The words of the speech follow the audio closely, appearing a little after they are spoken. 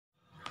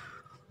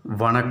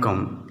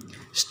வணக்கம்.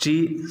 ஸ்ரீ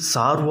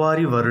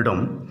சார்வாரி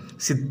வருடம்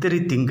சித்திரை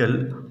திங்கள்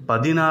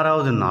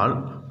 16வது நாள்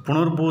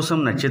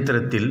புனர்பூசம்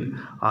நட்சத்திரத்தில்,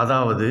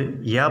 அதாவது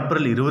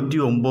ஏப்ரல்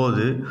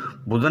 29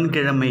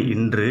 புதன்கிழமை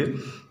இன்று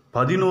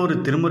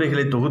 11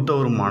 திருமுறைகளை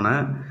தொகுத்தவருமான,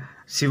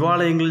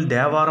 சிவாலயங்களில்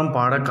தேவாரம்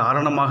பாட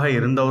காரணமாக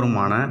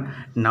இருந்தவருமான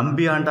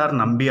நம்பியாண்டார்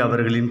நம்பி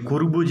அவர்களின்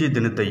குருபூஜை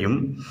தினத்தையும்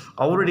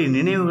அவருடைய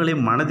நினைவுகளை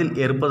மனதில்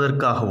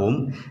ஏற்பதற்காகவும்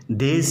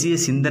தேசிய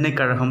சிந்தனை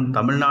கழகம்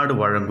தமிழ்நாடு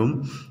வழங்கும்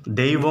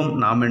தெய்வம்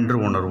நாமென்று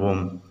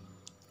உணர்வோம்.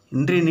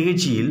 இன்றைய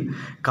நிகழ்ச்சியில்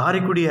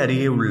காரைக்குடி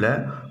அருகே உள்ள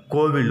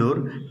கோவிலூர்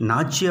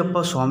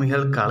நாச்சியப்பா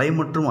சுவாமிகள் கலை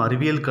மற்றும்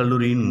அறிவியல்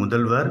கல்லூரியின்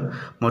முதல்வர்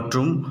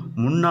மற்றும்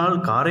முன்னாள்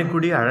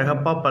காரைக்குடி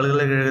அழகப்பா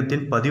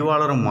பல்கலைக்கழகத்தின்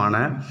பதிவாளருமான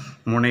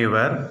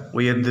முனைவர்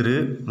உயர் திரு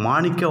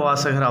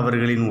மாணிக்கவாசகர்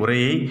அவர்களின்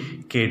உரையை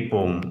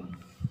கேட்போம்.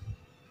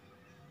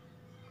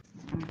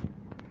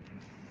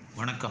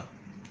 வணக்கம்.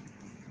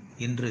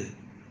 இன்று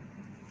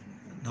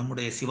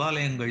நம்முடைய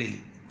சிவாலயங்களில்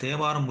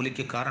தேவாரம்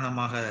ஒலிக்க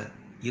காரணமாக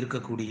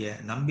இருக்கக்கூடிய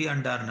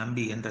நம்பியாண்டார்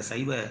நம்பி என்ற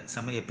சைவ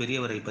சமய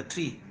பெரியவரை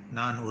பற்றி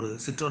நான் ஒரு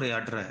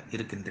சிற்றுரையாற்ற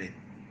இருக்கின்றேன்.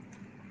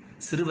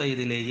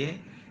 சிறுவயதிலேயே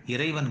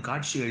இறைவன்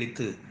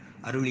காட்சியளித்து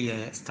அருளிய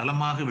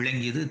ஸ்தலமாக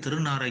விளங்கியது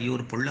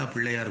திருநாரையூர் பொல்லா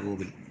பிள்ளையார்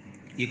கோவில்.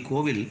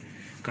 இக்கோவில்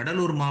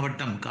கடலூர்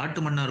மாவட்டம்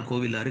காட்டுமன்னார்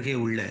கோவில் அருகே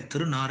உள்ள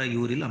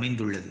திருநாரையூரில்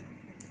அமைந்துள்ளது.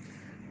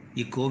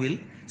 இக்கோவில்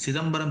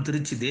சிதம்பரம்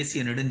திருச்சி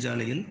தேசிய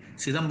நெடுஞ்சாலையில்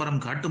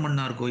சிதம்பரம்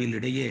காட்டுமன்னார் கோயில்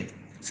இடையே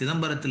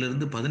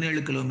சிதம்பரத்திலிருந்து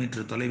 17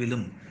 கிலோமீட்டர்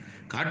தொலைவிலும்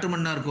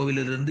காட்டுமன்னார்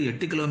கோவிலிலிருந்து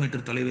 8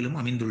 கிலோமீட்டர் தொலைவிலும்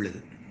அமைந்துள்ளது.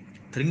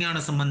 திருஞான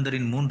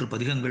சம்பந்தரின் 3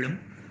 பதிகங்களும்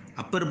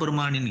அப்பர்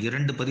பெருமானின்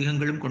 2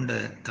 பதிகங்களும் கொண்ட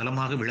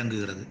தலமாக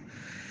விளங்குகிறது.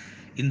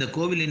 இந்த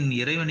கோவிலின்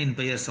இறைவனின்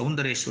பெயர்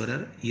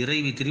சௌந்தரேஸ்வரர்,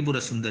 இறைவி திரிபுர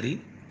சுந்தரி,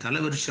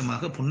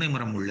 தலவிருஷமாக புன்னை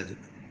மரம் உள்ளது.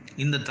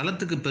 இந்த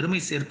தலத்துக்கு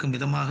பெருமை சேர்க்கும்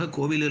விதமாக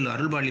கோவிலில்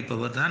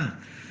அருள்பாலிப்பவர் தான்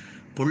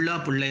பொல்லா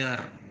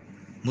பிள்ளையார்.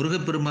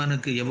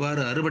 முருகப்பெருமானுக்கு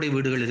எவ்வாறு அறுபடை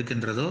வீடுகள்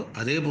இருக்கின்றதோ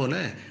அதே போல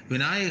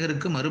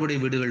விநாயகருக்கும் அறுபடை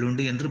வீடுகள்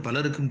உண்டு என்று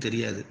பலருக்கும்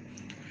தெரியாது.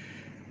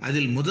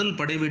 அதில் முதல்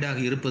படை வீடாக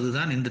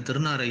இருப்பதுதான் இந்த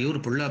திருநாரையூர்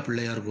பொல்லா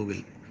பிள்ளையார்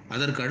கோவில்.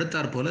 அதற்கு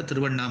அடுத்தாற்போல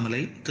திருவண்ணாமலை,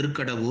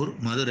 திருக்கடவூர்,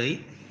 மதுரை,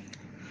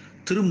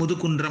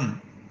 திருமுதுகுன்றம்,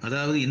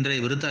 அதாவது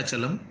இன்றைய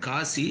விருத்தாச்சலம்,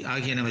 காசி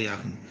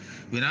ஆகியனவையாகும்.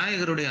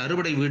 விநாயகருடைய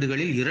அறுபடை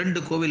வீடுகளில்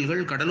 2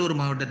 கோவில்கள் கடலூர்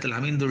மாவட்டத்தில்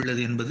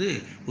அமைந்துள்ளது என்பது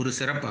ஒரு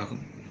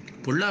சிறப்பாகும்.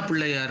 பொல்லா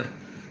பிள்ளையார்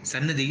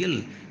சந்நிதியில்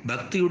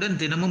பக்தியுடன்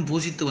தினமும்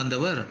பூசித்து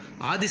வந்தவர்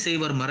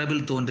ஆதிசைவர்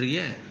மரபில் தோன்றிய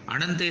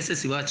அனந்தேச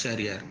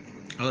சிவாச்சாரியார்.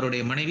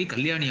 அவருடைய மனைவி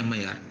கல்யாணி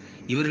அம்மையார்.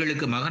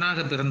 இவர்களுக்கு மகனாக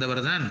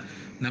பிறந்தவர்தான்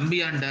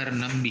நம்பியாண்டார்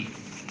நம்பி.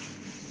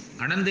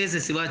 அனந்தேச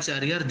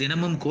சிவாச்சாரியார்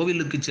தினமும்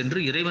கோவிலுக்கு சென்று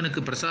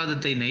இறைவனுக்கு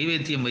பிரசாதத்தை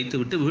நைவேத்தியம்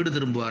வைத்துவிட்டு வீடு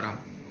திரும்புவாராம்.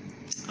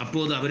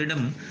 அப்போது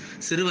அவரிடம்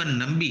சிறுவன்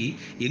நம்பி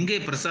எங்கே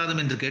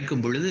பிரசாதம் என்று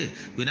கேட்கும் பொழுது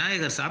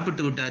விநாயகர்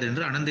சாப்பிட்டு விட்டார்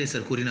என்று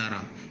அனந்தேசர்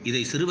கூறினாராம்.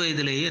 இதை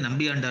சிறுவயதிலேயே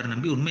நம்பியாண்டார்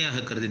நம்பி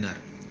உண்மையாக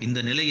கருதினார். இந்த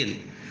நிலையில்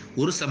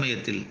ஒரு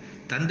சமயத்தில்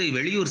தந்தை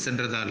வெளியூர்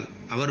சென்றதால்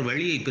அவர்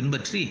வழியை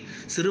பின்பற்றி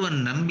சிறுவன்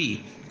நம்பி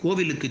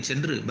கோவிலுக்கு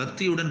சென்று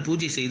பக்தியுடன்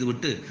பூஜை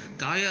செய்துவிட்டு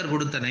தாயார்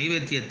கொடுத்த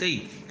நைவேத்தியத்தை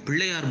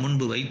பிள்ளையார்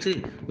முன்பு வைத்து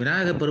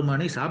விநாயகப்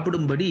பெருமானை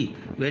சாப்பிடும்படி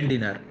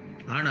வேண்டினார்.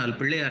 ஆனால்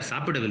பிள்ளையார்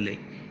சாப்பிடவில்லை.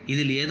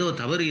 இதில் ஏதோ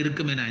தவறு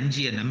இருக்கும் என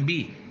அஞ்சிய நம்பி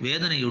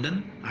வேதனையுடன்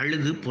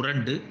அழுது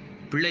புரண்டு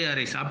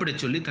பிள்ளையாரை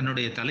சாப்பிடச் சொல்லி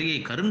தன்னுடைய தலையை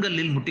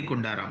கருங்கல்லில்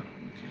முட்டிக்கொண்டாராம்.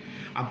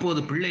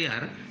 அப்போது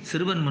பிள்ளையார்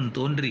சிறுவன் முன்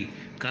தோன்றி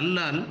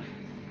கல்லால்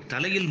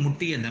தலையில்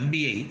முட்டிய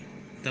நம்பியை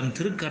தம்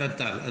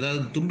திருக்கரத்தால்,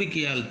 அதாவது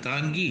தும்பிக்கையால்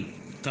தாங்கி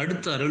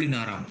தடுத்து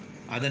அருளினாராம்.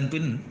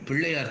 அதன்பின்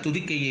பிள்ளையார்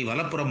துதிக்கையை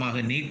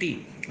வலப்புறமாக நீட்டி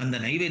அந்த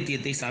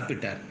நைவேத்தியத்தை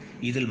சாப்பிட்டார்.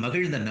 இதில்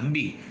மகிழ்ந்த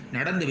நம்பி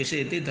நடந்த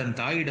விஷயத்தை தன்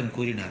தாயிடம்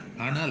கூறினார்.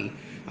 ஆனால்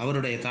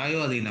அவருடைய தாயோ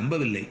அதை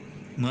நம்பவில்லை.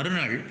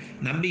 மறுநாள்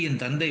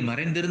நம்பியின் தந்தை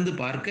மறைந்திருந்து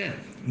பார்க்க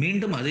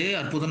மீண்டும் அதே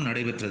அற்புதம்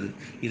நடைபெற்றது.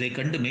 இதை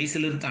கண்டு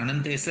மெய்சிலிர்த்த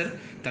அனந்தேசர்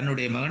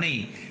தன்னுடைய மகனை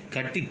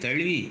கட்டி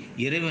தழுவி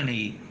இறைவனை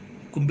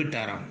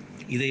கும்பிட்டாராம்.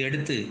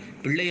 இதையடுத்து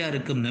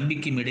பிள்ளையாருக்கும்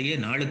நம்பிக்கும் இடையே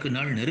நாளுக்கு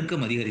நாள்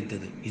நெருக்கம்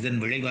அதிகரித்தது. இதன்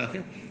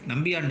விளைவாக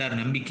நம்பியாண்டார்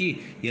நம்பிக்கு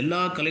எல்லா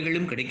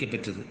கலைகளும்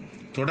கிடைக்கப்பெற்றது.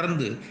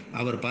 தொடர்ந்து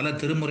அவர் பல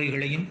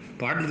திருமுறைகளையும்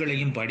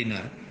பாடல்களையும்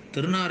பாடினார்.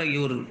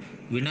 திருநாரையூர்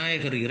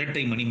விநாயகர்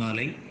இரட்டை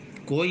மணிமாலை,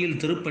 கோயில்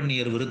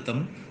திருப்பன்னியர்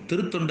விருத்தம்,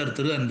 திருத்தொண்டர்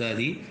திரு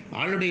அந்தாதி,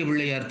 ஆளுடைய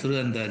பிள்ளையார் திரு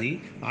அந்தாதி,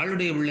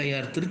 ஆளுடைய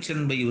பிள்ளையார்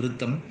திருச்சென்பை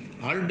விருத்தம்,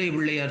 ஆளுடைய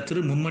பிள்ளையார்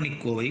திரு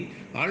மும்மணிக்கோவை,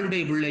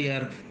 ஆளுடைய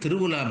பிள்ளையார்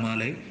திருவுலா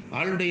மாலை,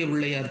 ஆளுடைய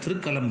பிள்ளையார்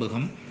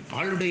திருக்கலம்புகம்,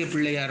 ஆளுடைய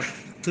பிள்ளையார்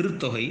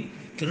திருத்தொகை,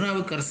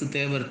 திருநாவுக்கரசு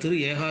தேவர் திரு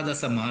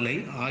ஏகாதச மாலை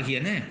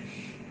ஆகியன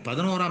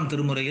 11ஆம்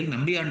திருமுறையில்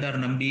நம்பியாண்டார்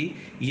நம்பி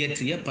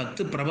இயற்றிய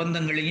 10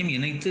 பிரபந்தங்களையும்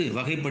இணைத்து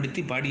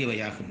வகைப்படுத்தி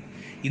பாடியவையாகும்.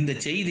 இந்த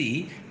செய்தி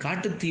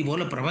காட்டுத்தீ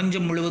போல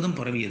பிரபஞ்சம் முழுவதும்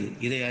பரவியது.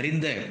 இதை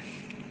அறிந்த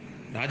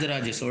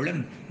ராஜராஜ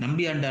சோழன்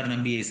நம்பியாண்டார்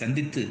நம்பியை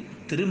சந்தித்து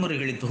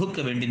திருமுறைகளை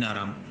தொகுக்க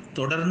வேண்டினாராம்.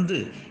 தொடர்ந்து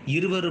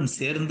இருவரும்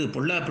சேர்ந்து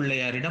பொல்லா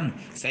பிள்ளையாரிடம்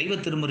சைவ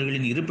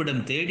திருமுறைகளின்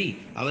இருப்பிடம் தேடி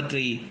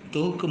அவற்றை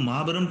தொகுக்கும்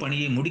மாபெரும்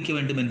பணியை முடிக்க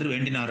வேண்டும் என்று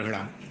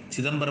வேண்டினார்களாம்.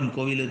 சிதம்பரம்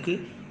கோவிலுக்கு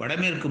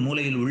வடமேற்கு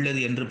மூலையில் உள்ளது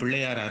என்று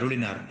பிள்ளையார்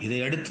அருளினார்.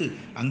 இதையடுத்து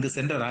அங்கு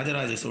சென்ற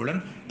ராஜராஜ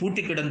சோழன்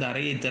பூட்டி கிடந்த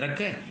அறையை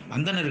திறக்க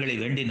அந்தணர்களை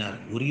வேண்டினார்.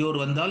 உரியோர்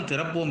வந்தால்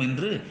திறப்போம்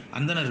என்று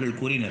அந்தணர்கள்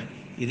கூறினர்.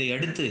 இதை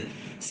அடுத்து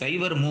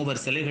சைவர்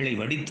மூவர் சிலைகளை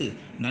வடித்து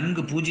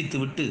நன்கு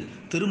பூஜித்துவிட்டு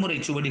திருமுறை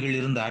சுவடிகள்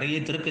இருந்த அறையை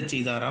திறக்கச்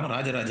செய்தாராம்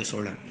ராஜராஜ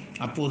சோழன்.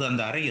 அப்போது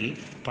அந்த அறையில்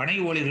பனை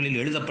ஓலைகளில்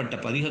எழுதப்பட்ட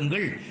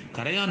பதிகங்கள்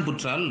கரையான்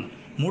புற்றால்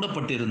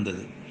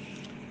மூடப்பட்டிருந்தது.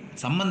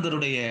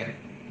 சம்பந்தருடைய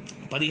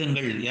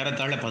பதிகங்கள்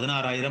ஏறத்தாழ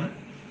 16,000,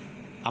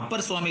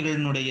 அப்பர்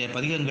சுவாமிகளினுடைய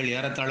பதிகங்கள்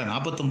ஏறத்தாழ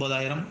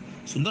 49,000,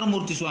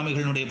 சுந்தரமூர்த்தி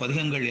சுவாமிகளினுடைய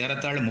பதிகங்கள்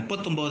ஏறத்தாழ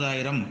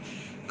 39,000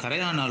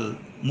 கரையானால்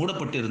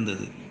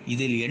மூடப்பட்டிருந்தது.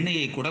 இதில்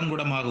எண்ணெயை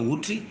குடங்குடமாக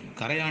ஊற்றி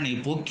கரையானை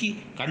போக்கி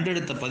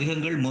கண்டெடுத்த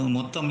பதிகங்கள்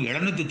மொத்தம்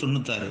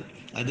 796.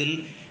 அதில்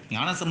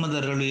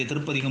ஞானசம்பந்தர் அருளிய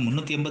திருப்பதிகம்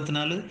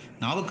 384,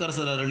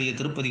 நாவுக்கரசர் அருளிய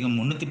திருப்பதிகம்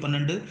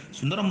 312,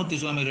 சுந்தரமூர்த்தி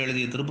சுவாமிகள்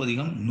எழுதிய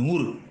திருப்பதிகம்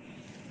 100.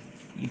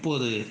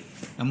 இப்போது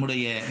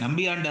நம்முடைய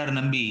நம்பியாண்டார்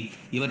நம்பி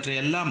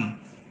இவற்றையெல்லாம்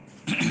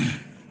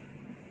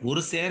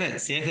ஒரு சேர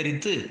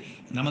சேகரித்து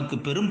நமக்கு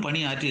பெரும் பணி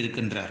ஆற்றி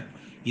இருக்கின்றார்.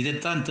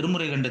 இதைத்தான்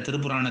திருமுறை கண்ட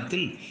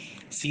திருப்புராணத்தில்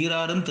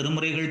சீராரும்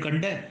திருமுறைகள்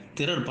கண்ட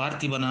திரர்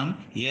பார்த்திபனாம்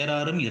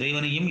ஏறாரும்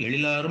இறைவனையும்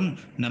எழிலாரும்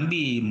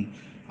நம்பி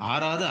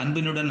ஆறாத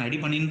அன்பினுடன்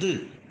அடிபணிந்து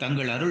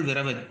தங்கள் அருள்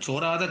விரவச்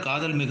சோராத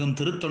காதல் மிகும்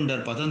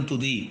திருத்தொண்டர்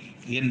பதந்துதி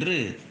என்று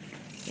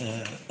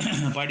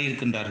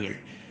பாடியிருக்கின்றார்கள்.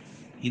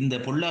 இந்த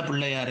பொல்லா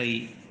பிள்ளையாரை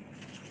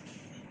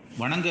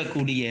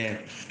வணங்கக்கூடிய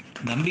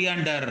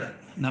நம்பியாண்டார்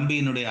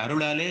நம்பியினுடைய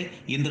அருளாலே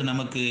இன்று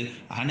நமக்கு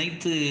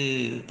அனைத்து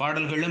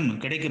பாடல்களும்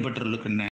கிடைக்கப்பெற்றிருக்கின்றன.